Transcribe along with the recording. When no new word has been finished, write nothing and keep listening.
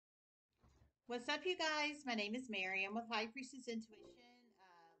What's up, you guys? My name is Mary. I'm with High Priestess Intuition.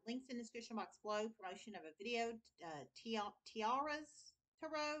 Links in the description box below. Promotion of a video, Tiara'S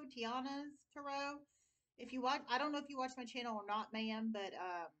Tiana's Tarot. If you watch, I don't know if you watch my channel or not, ma'am, but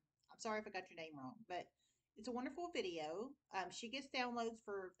I'm sorry if I got your name wrong. But it's a wonderful video. She gets downloads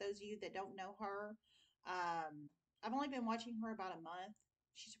for those of you that don't know her. I've only been watching her about a month.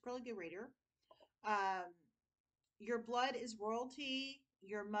 She's a really good reader. Um, your blood is royalty.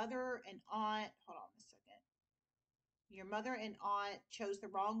 Your mother and aunt, hold on a second. Your mother and aunt chose the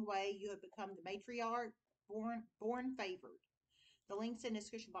wrong way. You have become the matriarch, born favored. The link's in the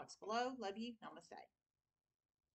description box below. Love you. Namaste.